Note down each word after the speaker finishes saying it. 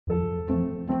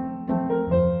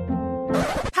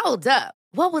Hold up.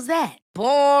 What was that?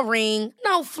 Boring.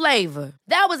 No flavor.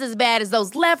 That was as bad as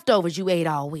those leftovers you ate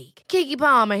all week. Keke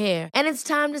Palmer here, and it's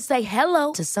time to say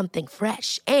hello to something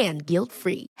fresh and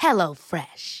guilt-free. Hello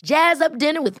Fresh. Jazz up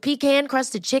dinner with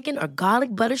pecan-crusted chicken or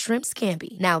garlic butter shrimp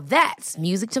scampi. Now that's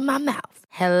music to my mouth.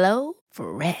 Hello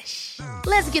Fresh.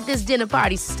 Let's get this dinner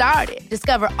party started.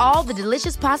 Discover all the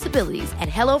delicious possibilities at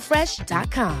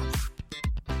hellofresh.com.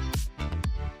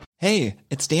 Hey,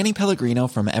 it's Danny Pellegrino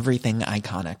from Everything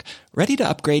Iconic. Ready to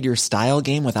upgrade your style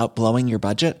game without blowing your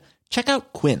budget? Check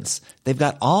out Quince. They've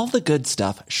got all the good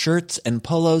stuff, shirts and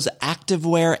polos,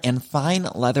 activewear, and fine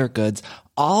leather goods,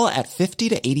 all at 50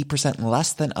 to 80%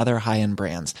 less than other high-end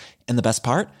brands. And the best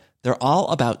part? They're all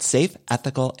about safe,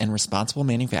 ethical, and responsible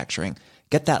manufacturing.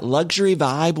 Get that luxury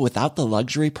vibe without the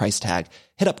luxury price tag.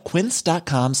 Hit up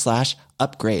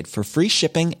quince.com/upgrade for free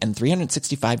shipping and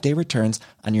 365-day returns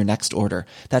on your next order.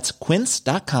 That's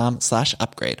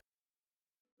quince.com/upgrade.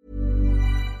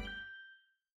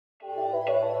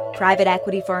 Private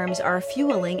equity firms are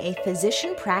fueling a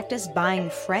physician practice buying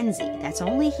frenzy that's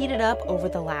only heated up over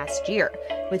the last year,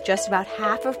 with just about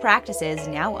half of practices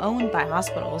now owned by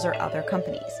hospitals or other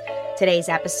companies. Today's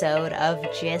episode of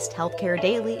Gist Healthcare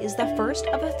Daily is the first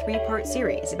of a three-part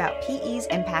series about PE's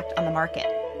impact on the market.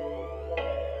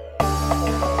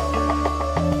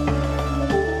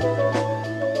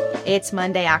 It's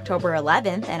Monday, October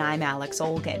 11th, and I'm Alex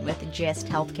Olgin with Gist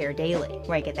Healthcare Daily,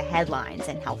 where I get the headlines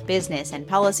and health business and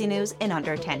policy news in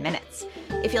under 10 minutes.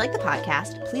 If you like the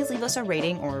podcast, please leave us a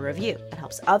rating or a review. It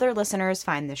helps other listeners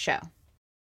find the show.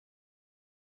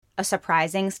 A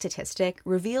surprising statistic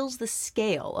reveals the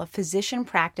scale of physician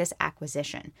practice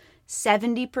acquisition.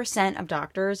 70% of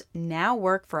doctors now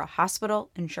work for a hospital,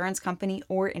 insurance company,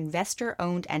 or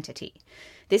investor-owned entity.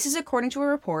 This is according to a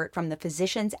report from the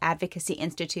Physicians Advocacy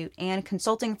Institute and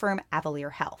consulting firm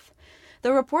Avalere Health.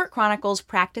 The report chronicles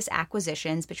practice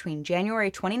acquisitions between January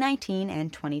 2019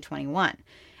 and 2021.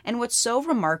 And what's so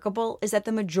remarkable is that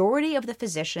the majority of the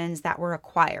physicians that were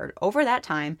acquired over that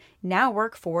time now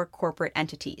work for corporate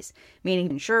entities, meaning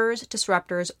insurers,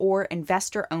 disruptors, or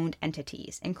investor-owned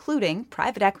entities, including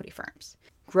private equity firms.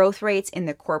 Growth rates in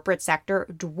the corporate sector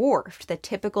dwarfed the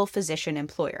typical physician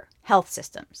employer, health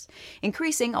systems,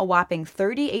 increasing a whopping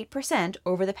 38%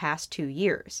 over the past 2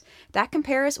 years. That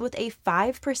compares with a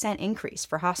 5% increase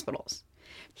for hospitals.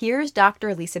 Here's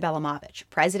Dr. Lisa Belamovich,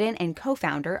 president and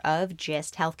co-founder of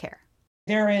Gist Healthcare.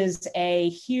 There is a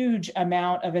huge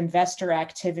amount of investor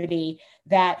activity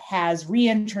that has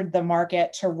re-entered the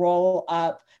market to roll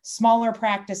up smaller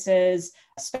practices,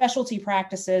 specialty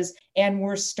practices, and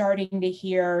we're starting to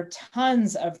hear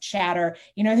tons of chatter,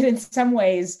 that in some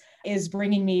ways is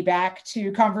bringing me back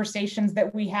to conversations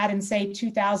that we had in, say,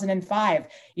 2005.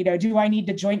 Do I need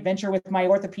to joint venture with my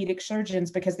orthopedic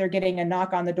surgeons because they're getting a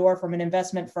knock on the door from an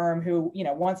investment firm who,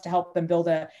 wants to help them build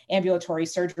an ambulatory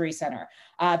surgery center?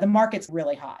 The market's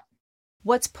really hot.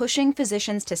 What's pushing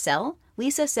physicians to sell?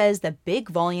 Lisa says the big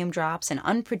volume drops and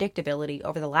unpredictability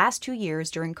over the last 2 years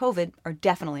during COVID are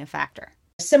definitely a factor.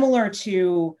 Similar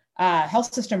to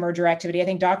health system merger activity, I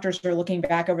think doctors are looking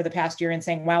back over the past year and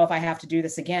saying, wow, if I have to do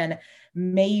this again,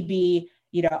 maybe,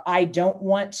 I don't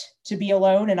want to be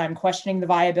alone and I'm questioning the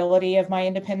viability of my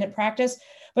independent practice.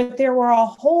 But there were a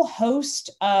whole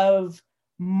host of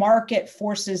market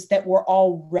forces that were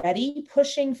already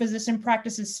pushing physician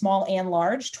practices, small and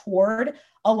large, toward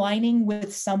aligning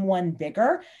with someone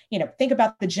bigger. Think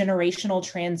about the generational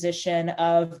transition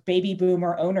of baby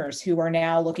boomer owners who are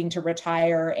now looking to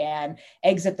retire and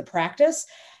exit the practice.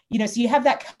 So you have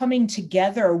that coming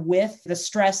together with the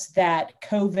stress that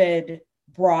COVID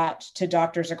brought to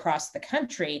doctors across the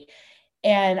country.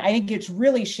 And I think it's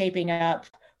really shaping up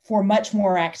for much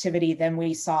more activity than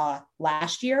we saw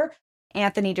last year.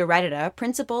 Anthony DeRedita,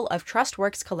 principal of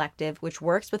TrustWorks Collective, which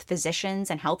works with physicians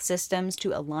and health systems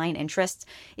to align interests,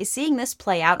 is seeing this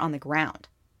play out on the ground.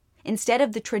 Instead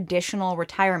of the traditional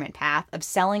retirement path of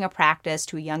selling a practice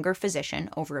to a younger physician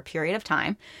over a period of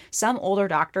time, some older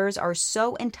doctors are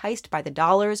so enticed by the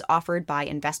dollars offered by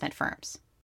investment firms.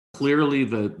 Clearly,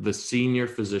 the senior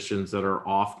physicians that are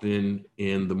often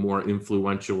in the more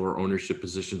influential or ownership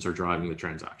positions are driving the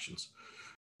transactions.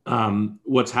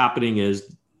 What's happening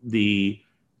is the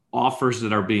offers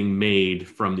that are being made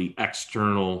from the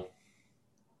external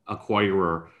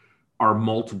acquirer are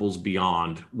multiples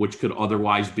beyond which could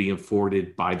otherwise be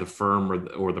afforded by the firm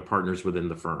or the partners within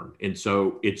the firm. And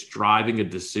so it's driving a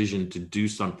decision to do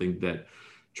something that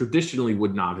traditionally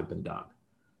would not have been done.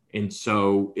 And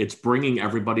so it's bringing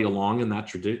everybody along in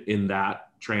that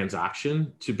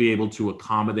transaction to be able to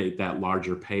accommodate that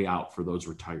larger payout for those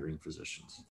retiring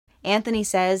physicians. Anthony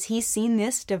says he's seen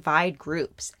this divide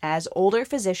groups as older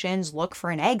physicians look for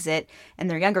an exit and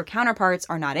their younger counterparts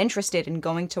are not interested in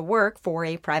going to work for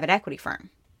a private equity firm.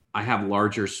 I have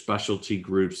larger specialty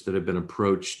groups that have been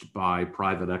approached by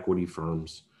private equity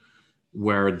firms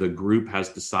where the group has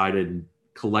decided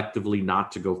collectively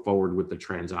not to go forward with the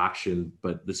transaction,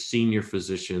 but the senior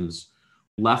physicians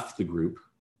left the group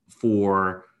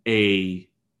for a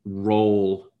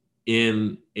role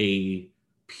in a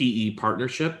PE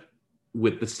partnership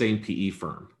with the same PE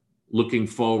firm, looking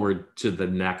forward to the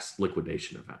next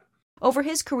liquidation event. Over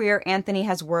his career, Anthony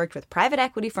has worked with private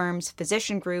equity firms,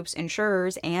 physician groups,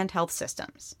 insurers, and health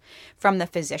systems. From the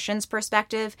physician's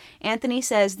perspective, Anthony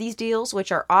says these deals,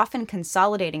 which are often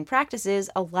consolidating practices,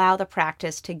 allow the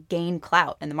practice to gain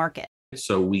clout in the market.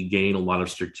 So we gain a lot of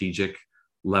strategic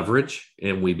leverage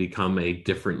and we become a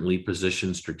differently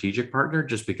positioned strategic partner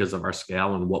just because of our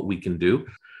scale and what we can do.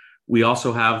 We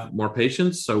also have more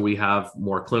patients, so we have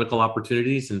more clinical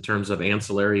opportunities in terms of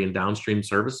ancillary and downstream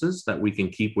services that we can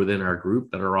keep within our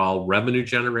group that are all revenue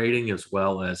generating as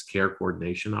well as care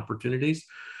coordination opportunities.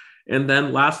 And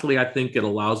then lastly, I think it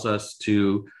allows us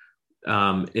to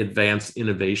advance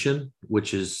innovation,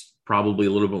 which is probably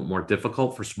a little bit more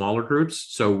difficult for smaller groups.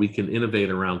 So we can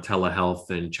innovate around telehealth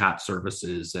and chat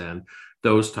services and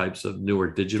those types of newer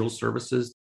digital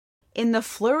services. In the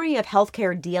flurry of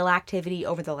healthcare deal activity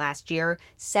over the last year,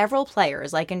 several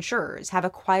players like insurers have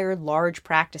acquired large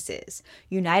practices.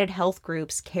 United Health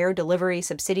Group's care delivery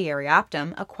subsidiary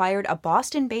Optum acquired a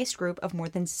Boston-based group of more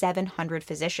than 700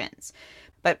 physicians.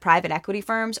 But private equity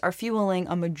firms are fueling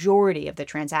a majority of the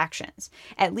transactions.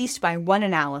 At least by one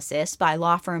analysis by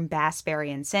law firm Bass,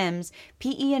 Berry & Sims,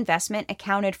 PE investment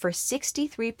accounted for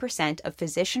 63% of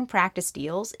physician practice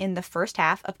deals in the first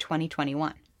half of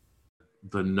 2021.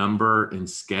 The number and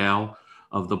scale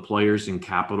of the players in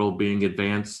capital being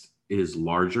advanced is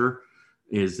larger,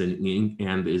 is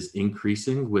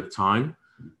increasing with time.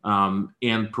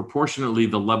 And proportionately,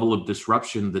 the level of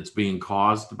disruption that's being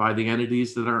caused by the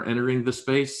entities that are entering the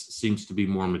space seems to be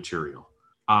more material.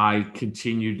 I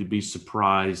continue to be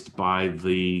surprised by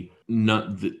the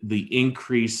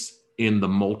increase in the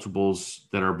multiples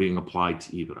that are being applied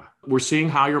to EBITDA. We're seeing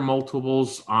higher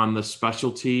multiples on the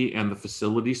specialty and the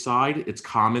facility side. It's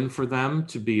common for them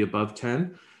to be above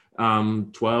 10,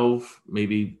 12,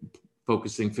 maybe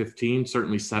focusing 15,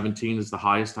 certainly 17 is the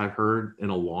highest I've heard in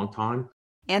a long time.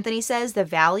 Anthony says the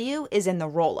value is in the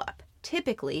roll-up.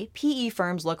 Typically, PE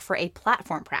firms look for a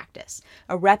platform practice,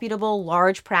 a reputable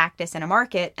large practice in a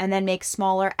market, and then make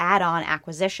smaller add-on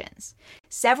acquisitions.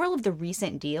 Several of the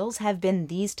recent deals have been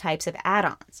these types of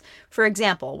add-ons. For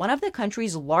example, one of the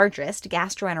country's largest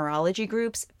gastroenterology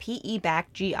groups,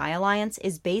 PE-backed GI Alliance,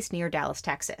 is based near Dallas,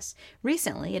 Texas.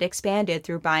 Recently, it expanded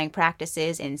through buying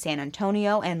practices in San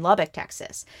Antonio and Lubbock,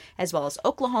 Texas, as well as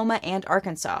Oklahoma and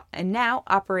Arkansas, and now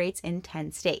operates in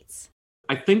 10 states.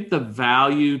 I think the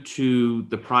value to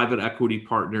the private equity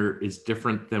partner is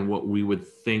different than what we would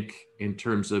think in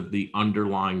terms of the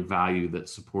underlying value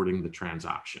that's supporting the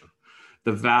transaction.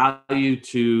 The value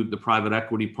to the private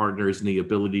equity partner is in the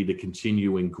ability to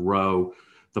continue and grow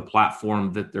the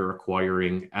platform that they're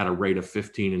acquiring at a rate of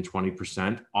 15 and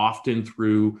 20%, often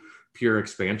through pure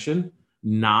expansion,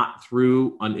 not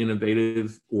through an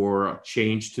innovative or a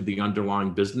change to the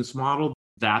underlying business model.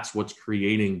 That's what's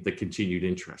creating the continued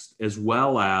interest, as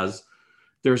well as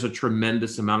there's a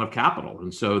tremendous amount of capital.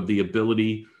 And so the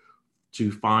ability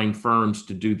to find firms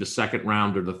to do the second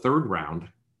round or the third round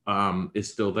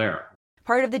is still there.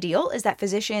 Part of the deal is that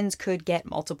physicians could get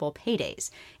multiple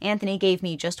paydays. Anthony gave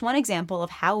me just one example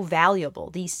of how valuable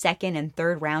these second and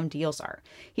third round deals are.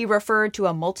 He referred to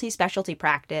a multi-specialty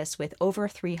practice with over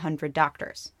 300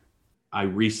 doctors. I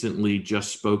recently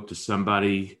just spoke to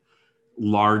somebody,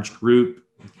 large group,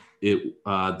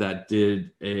 that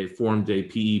formed a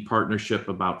PE partnership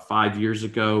about 5 years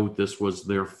ago. This was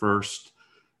their first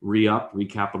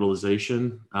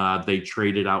recapitalization. They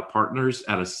traded out partners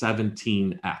at a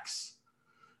 17x.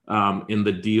 And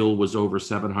the deal was over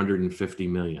 $750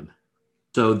 million.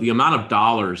 So the amount of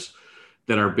dollars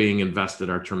that are being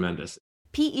invested are tremendous.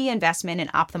 PE investment in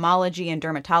ophthalmology and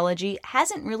dermatology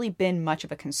hasn't really been much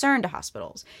of a concern to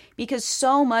hospitals because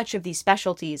so much of these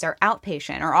specialties are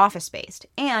outpatient or office-based,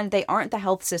 and they aren't the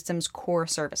health system's core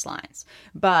service lines.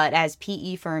 But as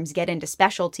PE firms get into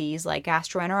specialties like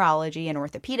gastroenterology and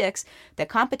orthopedics, the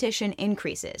competition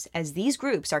increases as these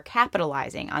groups are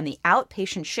capitalizing on the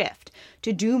outpatient shift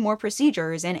to do more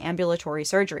procedures in ambulatory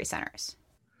surgery centers.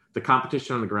 The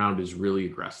competition on the ground is really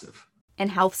aggressive.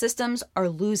 and health systems are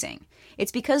losing.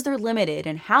 It's because they're limited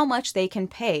in how much they can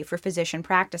pay for physician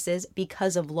practices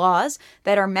because of laws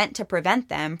that are meant to prevent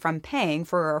them from paying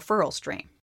for a referral stream.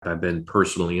 I've been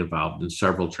personally involved in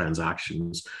several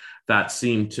transactions that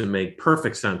seemed to make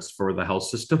perfect sense for the health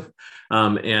system,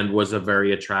 and was a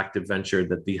very attractive venture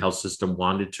that the health system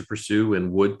wanted to pursue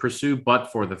and would pursue,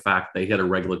 but for the fact they had a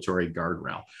regulatory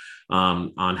guardrail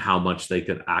on how much they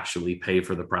could actually pay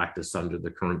for the practice under the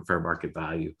current fair market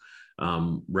value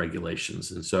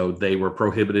regulations. And so they were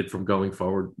prohibited from going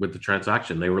forward with the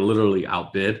transaction. They were literally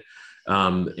outbid.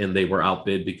 And they were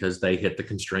outbid because they hit the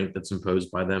constraint that's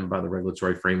imposed by them by the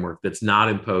regulatory framework that's not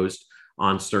imposed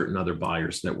on certain other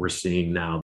buyers that we're seeing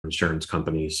now, insurance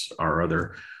companies or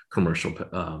other commercial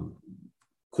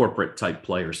corporate type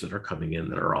players that are coming in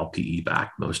that are all PE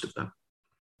backed, most of them.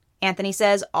 Anthony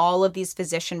says all of these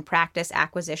physician practice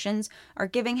acquisitions are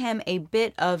giving him a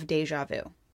bit of deja vu.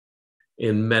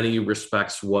 In many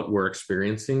respects, what we're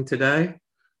experiencing today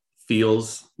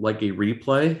feels like a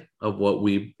replay of what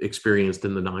we experienced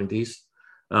in the 90s.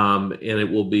 And it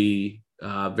will be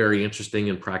very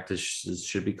interesting, and practitioners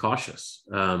should be cautious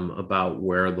about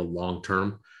where the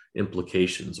long-term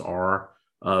implications are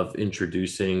of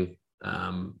introducing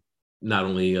not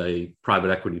only a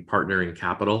private equity partner in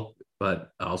capital,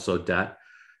 but also debt,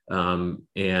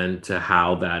 and to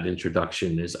how that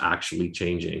introduction is actually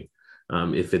changing,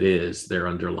 if it is, their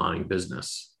underlying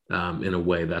business in a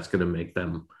way that's going to make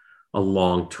them a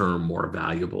long-term, more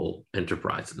valuable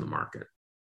enterprise in the market.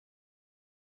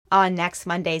 On next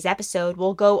Monday's episode,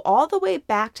 we'll go all the way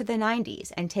back to the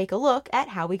 90s and take a look at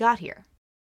how we got here.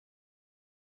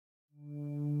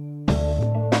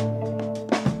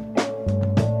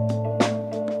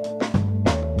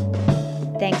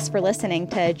 Thanks for listening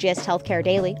to GIST Healthcare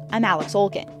Daily. I'm Alex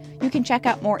Olgin. You can check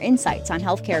out more insights on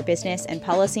healthcare business and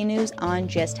policy news on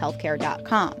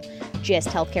gisthealthcare.com. GIST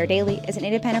Healthcare Daily is an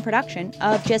independent production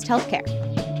of GIST Healthcare.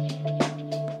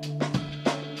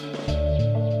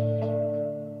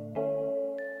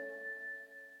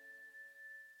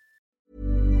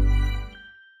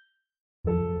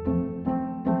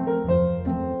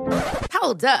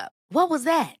 Hold up. What was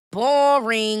that?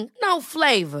 Boring. No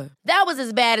flavor. That was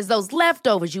as bad as those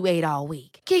leftovers you ate all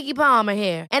week. Keke Palmer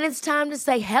here, and it's time to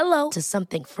say hello to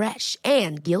something fresh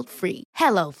and guilt-free.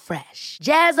 HelloFresh.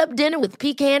 Jazz up dinner with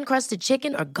pecan-crusted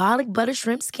chicken or garlic butter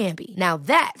shrimp scampi. Now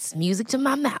that's music to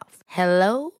my mouth.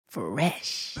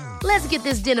 HelloFresh. Let's get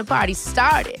this dinner party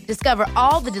started. Discover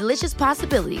all the delicious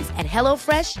possibilities at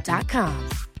HelloFresh.com.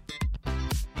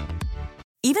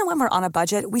 Even when we're on a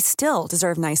budget, we still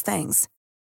deserve nice things.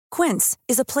 Quince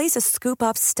is a place to scoop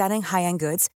up stunning high-end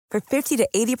goods for 50 to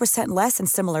 80% less than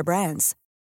similar brands.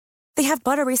 They have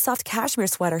buttery soft cashmere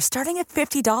sweaters starting at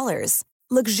 $50,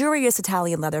 luxurious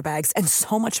Italian leather bags, and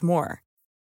so much more.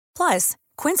 Plus,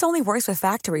 Quince only works with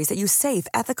factories that use safe,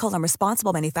 ethical, and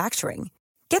responsible manufacturing.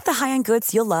 Get the high-end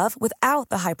goods you'll love without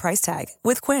the high price tag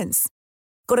with Quince.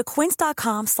 Go to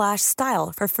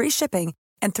quince.com/style for free shipping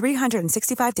and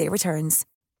 365-day returns.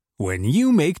 When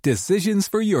you make decisions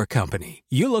for your company,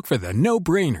 you look for the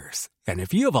no-brainers. And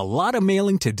if you have a lot of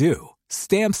mailing to do,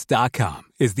 Stamps.com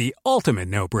is the ultimate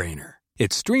no-brainer.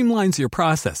 It streamlines your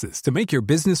processes to make your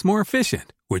business more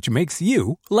efficient, which makes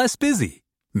you less busy.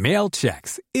 Mail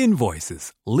checks,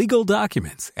 invoices, legal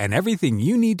documents, and everything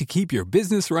you need to keep your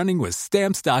business running with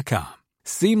Stamps.com.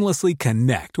 Seamlessly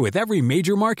connect with every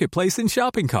major marketplace and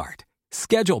shopping cart.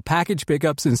 Schedule package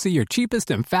pickups and see your cheapest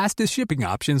and fastest shipping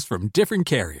options from different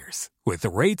carriers, with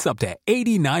rates up to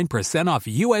 89% off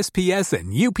USPS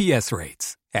and UPS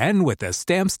rates. And with the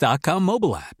Stamps.com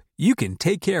mobile app, you can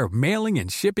take care of mailing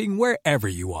and shipping wherever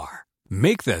you are.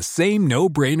 Make the same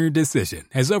no-brainer decision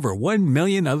as over 1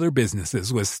 million other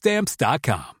businesses with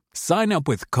Stamps.com. Sign up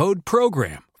with code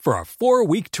PROGRAM for a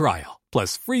 4-week trial,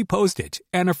 plus free postage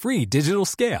and a free digital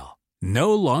scale.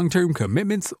 No long-term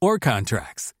commitments or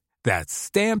contracts. That's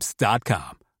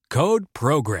Stamps.com. Code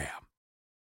PROGRAM.